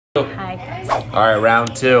Hi guys. Alright,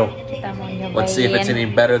 round two. Kita mau nyobain. Let's see if it's any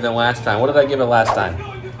better than last time. What did I give it last time?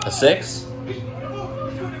 A 6?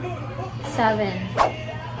 7.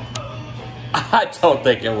 I don't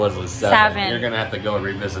think it was a 7. 7. You're gonna have to go and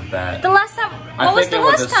revisit that. The last time. What was the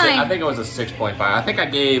last time? I think it was a 6.5. I think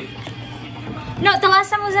I gave. No, the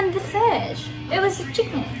last time wasn't the fish. It was the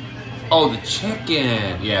chicken. Oh, the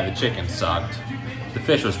chicken. Yeah, the chicken sucked. The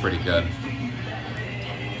fish was pretty good.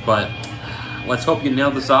 But let's hope you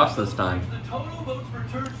nailed the sauce this time.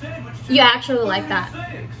 You actually like that?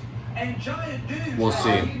 We'll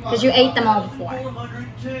see. Because you ate them all before.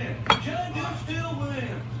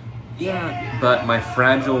 Yeah, but my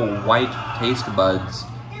fragile white taste buds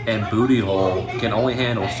and booty hole can only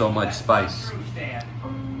handle so much spice.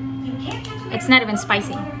 It's not even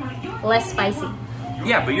spicy. Less spicy.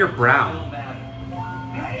 Yeah, but you're brown.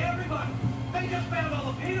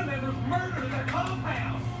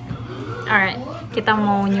 Alright, kita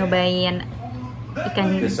mau nyobain ikan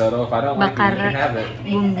bakar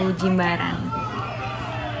bumbu jimbaran.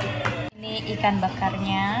 Ini ikan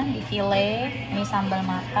bakarnya di file, ini sambal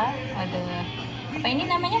matah, ada apa ini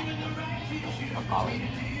namanya? Brokoli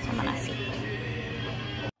sama nasi.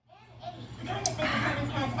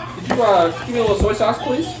 Could you give me a little soy sauce,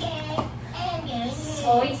 please?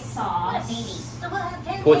 Soy sauce.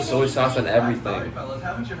 Put soy sauce on everything. Fellas,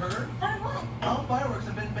 haven't you heard? All fireworks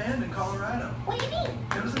have been banned in Colorado. What do you mean?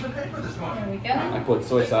 It was in the paper this morning. There we go. I put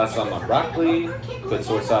soy sauce on my broccoli, put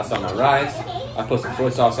soy sauce on my rice, I put some soy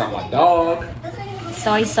sauce on my dog.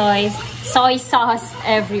 Soy sauce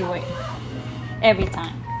everywhere. Every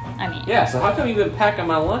time. I mean. Yeah, so how come you've been packing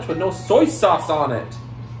my lunch with no soy sauce on it?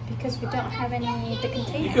 Because we don't have any in the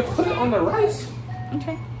container. You could put it on the rice.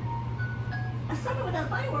 Okay. A summer without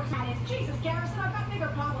fireworks, that is. Jesus, Garrison, I've got bigger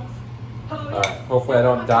problems. Alright, hopefully I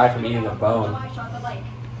don't die from eating a bone. No,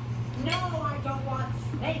 I don't want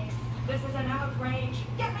snakes. This is an outrage.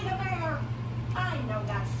 Get me the bear. I know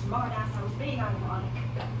that smartass. I was being ironic.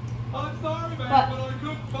 I'm sorry, man, What? but I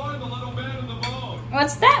couldn't find the little man in the bone.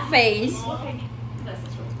 What's that face? Looking. This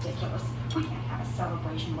is ridiculous. We can't have a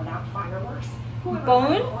celebration without fireworks. Whoever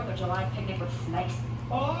Bone? had a 4th of July picnic with snakes.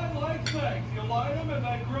 Oh, I like snakes. You light them and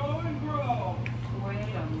they grow and grow. Wait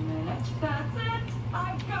a minute. That's it.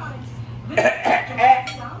 I've got it. This July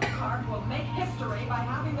sound card will make history by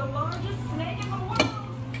having the largest snake in the world.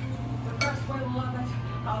 The press will love it.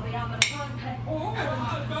 I'll be on the front page. Oh,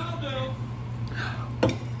 Found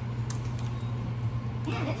him.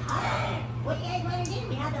 Man, it's hot out there. What do you guys want to do?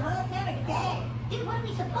 We have the whole summer to play. Dude, what are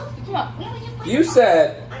we supposed to do? What? We always just play You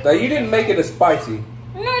said that you didn't make it as spicy.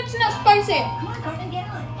 No, it's not spicy. Come on, Cartman, get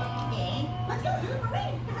on. Okay, let's go, dude. We're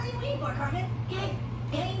ready. What the hell are you waiting for, Cartman? Okay,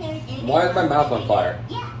 getting there. Why is my mouth on fire?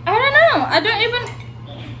 Yeah. I don't know. I don't even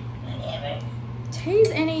Whatever.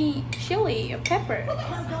 taste any chili or pepper. What the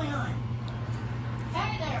hell's going on?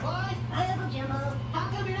 Hey there, boys. Hi, Uncle Jimbo. How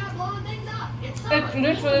come you're not blowing things up? It's summer. It's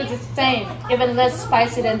literally the same, even less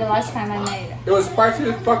spicy than the last time I made it. It was spicy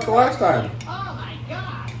as fuck the last time. Oh my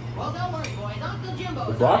God. Well, don't worry, boys. Uncle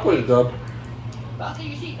Jimbo. The broccoli is good. Buckle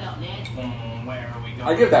your seatbelt, Ned. Where are we going?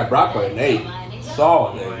 I give that broccoli an 8.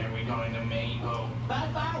 Solid 8. Where are we going to Mexico? By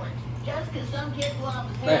fireworks. Just because some kid blew off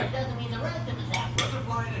his Man. head doesn't mean the rest of us have to. We're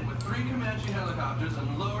flying in with 3 Comanche helicopters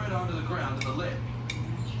and lower it onto the ground to the lake.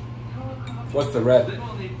 What's the red? Then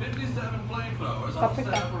we'll need 57 flamethrowers all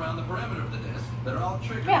Paprika. set up around the perimeter of the disc. They're all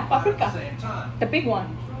triggered Yeah, to fire at paprika. the same time. The big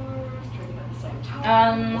one. triggered at the same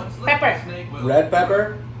time. Once lit, Pepper. the snake will- Red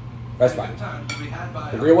pepper? That's fine. Time to be had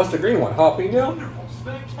by The green, what's the green one? Jalapeno? Wonderful,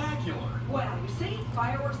 spectacular. Well, you see,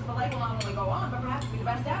 fireworks at the lake will not only go on, but perhaps be the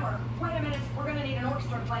best ever. Wait a minute, we're going to need an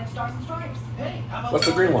orchestra to play the Stars and Stripes. Hey, how about What's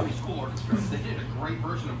the green one? School orchestra? They did a great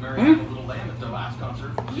version of Mary Had a Little Lamb at their last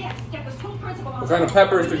concert. Yes, get the school principal on. What kind of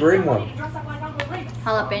pepper is the green one? Dress up like Uncle Remus.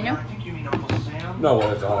 Jalapeno? I think you mean Uncle Sam. No,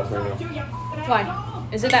 well, it's a jalapeno. Do ya? Why?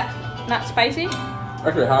 Is it that not spicy?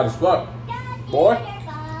 Actually hot as fuck. Boy,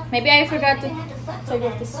 Maybe I forgot to take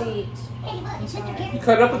off the seeds. you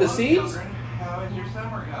cut it up with the seeds? How is your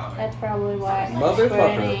summer going? That's probably why it's Motherfucker.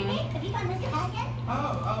 burning. Have you found Mr. Haggett?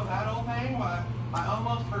 Oh, that old thing? Why, I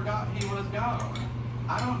almost forgot he was gone.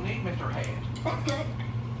 I don't need Mr. Head. That's good.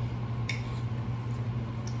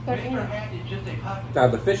 But Mr. Head is just a puppy. Now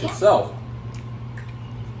the fish itself.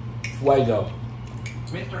 Fuego.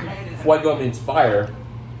 Mr. Head is Fuego means fire.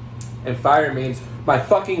 And fire means my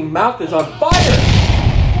fucking mouth is on fire! It's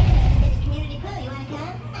a community pool. You want to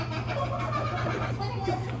come? It's one of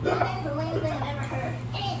the most lame thing I've ever heard.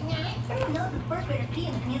 It is not. Everyone knows that first graders pee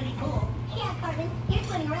in the community pool. Yeah, Cartman, you're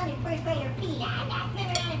swimming around in first grader pee. I'm not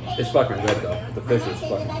swimming around in pee. It's fucking good though. The fish is I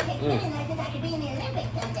fucking. could swim in there since I could be in the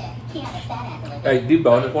Olympics someday. Yeah, but that happened. Hey, do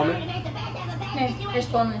bone it for me? Organize the best ever bad Okay, there's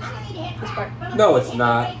boneless. This part. No, it's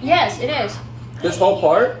not. Yes, it is. This whole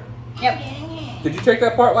part? Yep. Did you take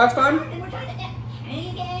that part last time?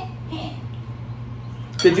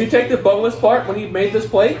 Did you take the boneless part when you made this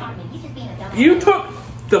plate? You took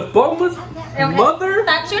the boneless mother?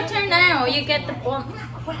 That's your turn now. You get the bone.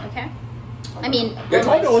 Okay. I mean, I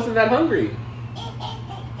told you I wasn't that hungry.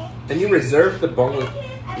 And you reserved the boneless,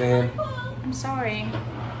 man. I'm sorry.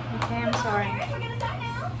 Okay, I'm sorry.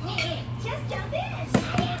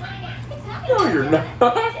 No, you're not.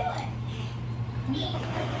 Wanna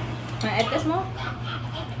add this more?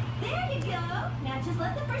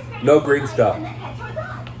 No green stuff.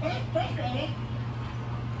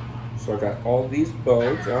 So I got all these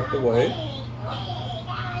bones out the way.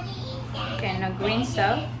 Okay, no green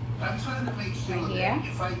stuff. I'm trying to make sure Right that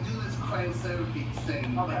here. if I do this cryotherapy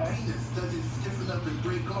thing, my penis doesn't stiffen up and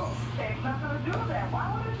break off. It's not gonna do that.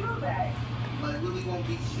 Why would it do that? But it really won't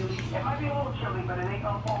be chilly. It might be a little chilly, but it ain't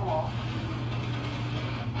gonna fall off.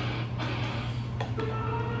 I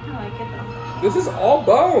like it though. This is all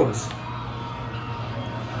bones.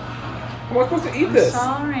 How am I supposed to eat this?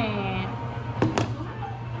 Sorry.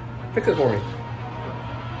 Fix it for me.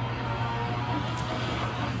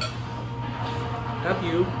 Have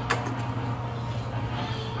you?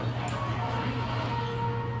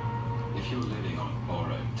 If you're living on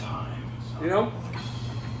borrowed time, You know?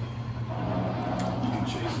 you can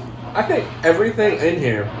chase it. I think everything in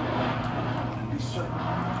here, And be certain.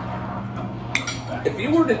 if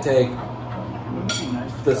you were to take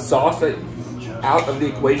the sauce out of the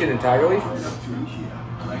equation entirely,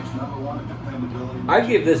 I'd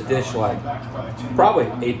give this dish like probably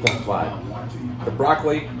 8.5. The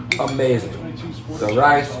broccoli, amazing. The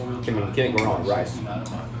rice, I mean, you can't go wrong with rice.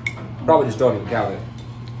 Probably just don't even count it.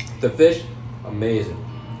 The fish, amazing.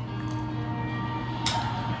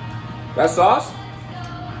 That sauce,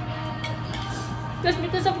 Just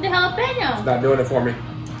because of the jalapeno. not doing it for me.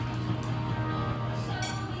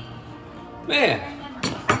 Man.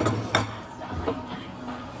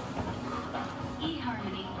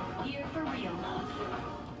 eHarmony, here for real love.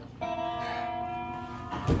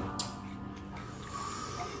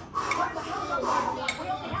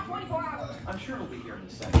 I'm sure it'll be here in a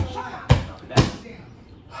second.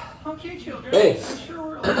 Okay, children. Hey. I'm sure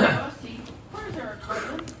we're a little rusty. Where's Eric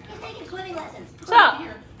Cartman? He's taking swimming lessons. Stop.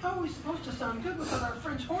 Here. How are we supposed to sound good without our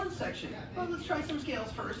French horn section? Well, let's try some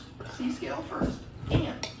scales first. C scale first.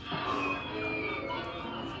 And.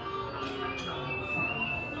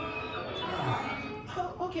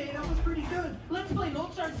 Oh, okay, that was pretty good. Let's play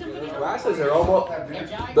Mozart Symphony.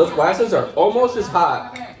 Those glasses are almost as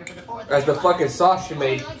hot as the fucking sauce you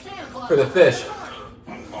made for the fish.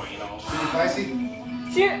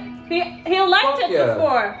 He liked Fuck it yeah.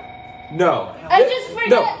 before. No. I just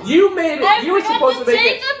forgot. No, you made it. I You were forgot supposed to make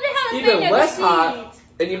take it off the jalapeno even less seeds. hot,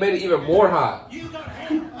 and you made it even more hot.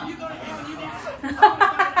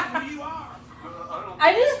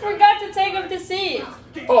 I just forgot to take off the seeds.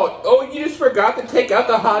 Oh, you just forgot to take out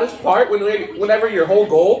the hottest part whenever your whole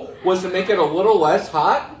goal was to make it a little less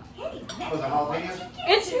hot?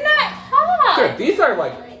 It's not hot. Sure,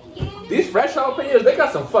 these fresh jalapenos, they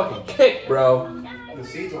got some fucking kick, bro. The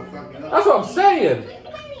seeds will fuck me up. That's what I'm saying.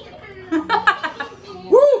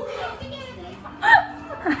 Woo!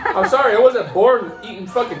 I'm sorry, I wasn't born eating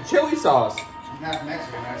fucking chili sauce. I'm half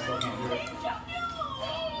Mexican, I still can't do it.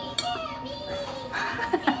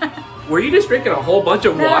 Were you just drinking a whole bunch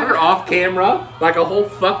of water off camera? Like a whole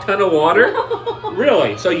fuck ton of water?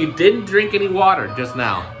 Really? So you didn't drink any water just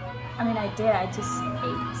now? I mean, I did. I just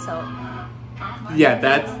ate, so. Yeah,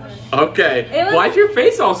 that's... Okay. It was- Why's your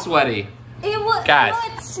face all sweaty? It was. Guys. No,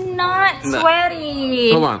 it's not No.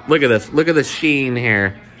 sweaty. Hold on. Look at this. Look at the sheen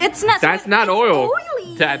here. It's not. That's sweaty. not oil. It's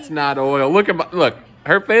oily. That's not oil. Look at look.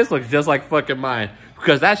 Her face looks just like fucking mine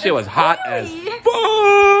because that shit was hot as oily.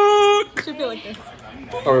 fuck. Should be like this.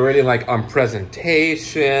 Are we rating like on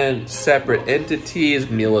presentation, separate entities,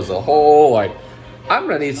 meal as a whole? Like, I'm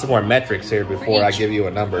gonna need some more metrics here before I give you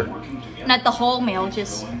a number. Not the whole meal,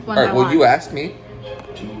 just one All by right. Well, one. you ask me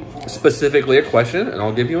specifically a question, and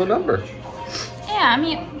I'll give you a number. Yeah, I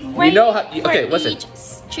mean, You know how- for okay, listen. each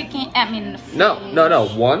chicken. I mean, No.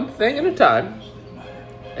 One thing at a time.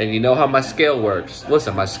 And you know how my scale works.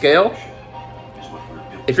 Listen, my scale,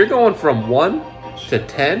 if you're going from 1 to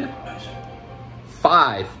 10,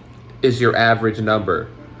 5 is your average number.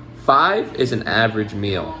 5 is an average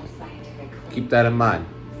meal. Keep that in mind.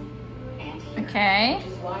 Okay.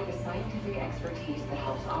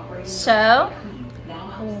 So,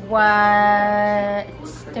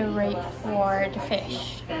 what's the rate for the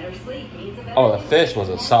fish? Oh, the fish was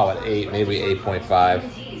a solid 8, maybe 8.5.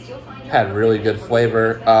 Had really good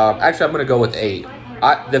flavor. Actually, I'm gonna go with 8.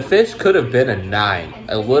 The fish could have been a 9,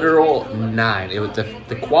 a literal 9. It was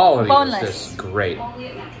the quality Boneless. was just great.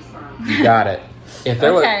 You got it. If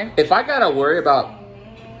there Okay. was, if I gotta worry about,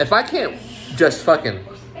 if I can't just fucking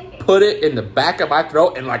put it in the back of my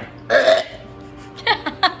throat and like,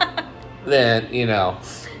 then you know,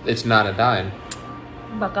 it's not a 9.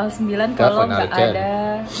 Bakal 9 kalau Definitely not a nggak 10.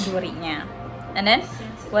 ada durinya. And then,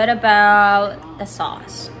 what about the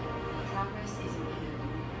sauce?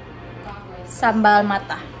 Sambal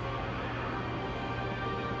Matah.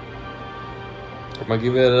 I'm gonna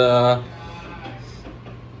give it a.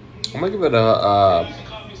 I'm gonna give it a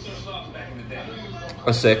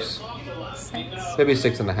 6. 6. Maybe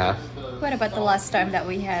 6.5. What about the last time that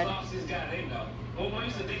we had?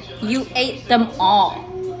 You ate them all.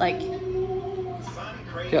 Like,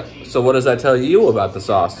 Yeah. So what does that tell you about the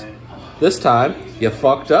sauce? This time you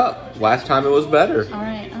fucked up. Last time it was better.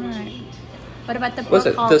 alright. What about the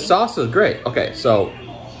Listen, broccoli? the sauce is great. Okay, so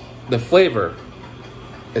the flavor,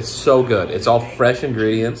 it's so good. It's all fresh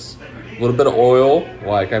ingredients, a little bit of oil.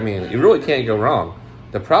 Like, I mean, you really can't go wrong.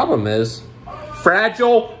 The problem is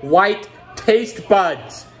fragile white taste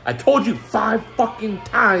buds. I told you 5 fucking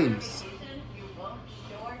times.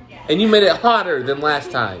 And you made it hotter than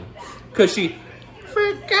last time. Because she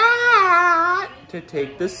forgot to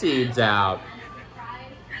take the seeds out.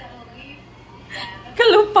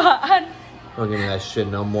 Kelupaan. Don't give me that shit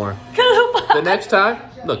no more. Kelupaan. The next time,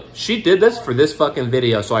 look, she did this for this fucking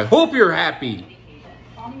video, so I hope you're happy.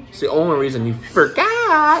 It's the only reason you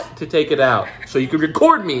forgot to take it out. So you could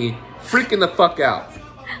record me freaking the fuck out.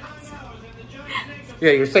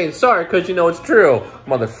 Yeah, you're saying sorry because you know it's true,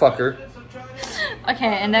 motherfucker.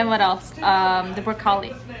 Okay, and then what else? The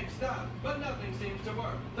broccoli.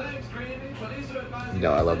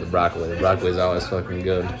 No, I love the broccoli. The broccoli is always fucking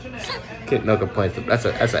good. No complaints.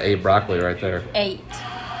 That's a A broccoli right there. 8.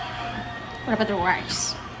 What about the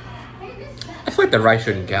rice? I feel like the rice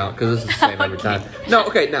shouldn't count because it's the same every time. No,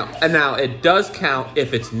 okay, now it does count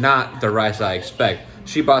if it's not the rice I expect.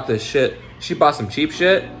 She bought this shit. She bought some cheap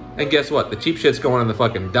shit, and guess what? The cheap shit's going in the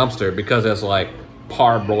fucking dumpster because it's like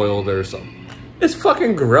parboiled or something. It's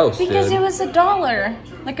fucking gross, Because dude. it was $1,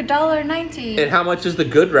 like $1.90. And how much is the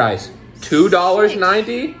good rice?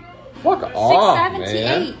 $2.90? Fuck off, man.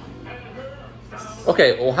 $6.78.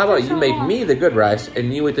 Okay, well, how about you make me the good rice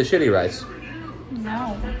and you eat the shitty rice?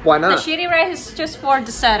 No. Why The not? shitty rice is just for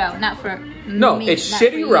the setup, not for No, me. it's not for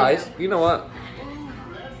shitty you. rice. You know what?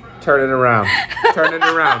 Turn it around. Turn it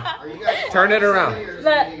around. Are you guys Turn it around. making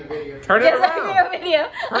a video? Turn it Yes, I around. made a video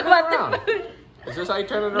Turn it about around. the food. Is this how you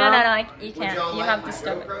turn it No, around? you Would can't. y'all You like have my to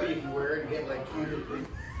stop it. GoPro? You can wear it and get like candid things.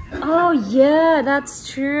 Oh yeah, that's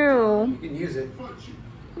true. You can use it.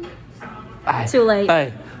 Too late.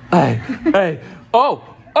 Hey. Oh,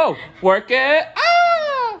 work it.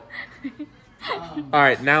 Ah! All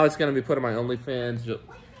right, now it's gonna be put on my OnlyFans.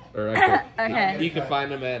 Or I can, Okay. you can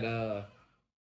find them at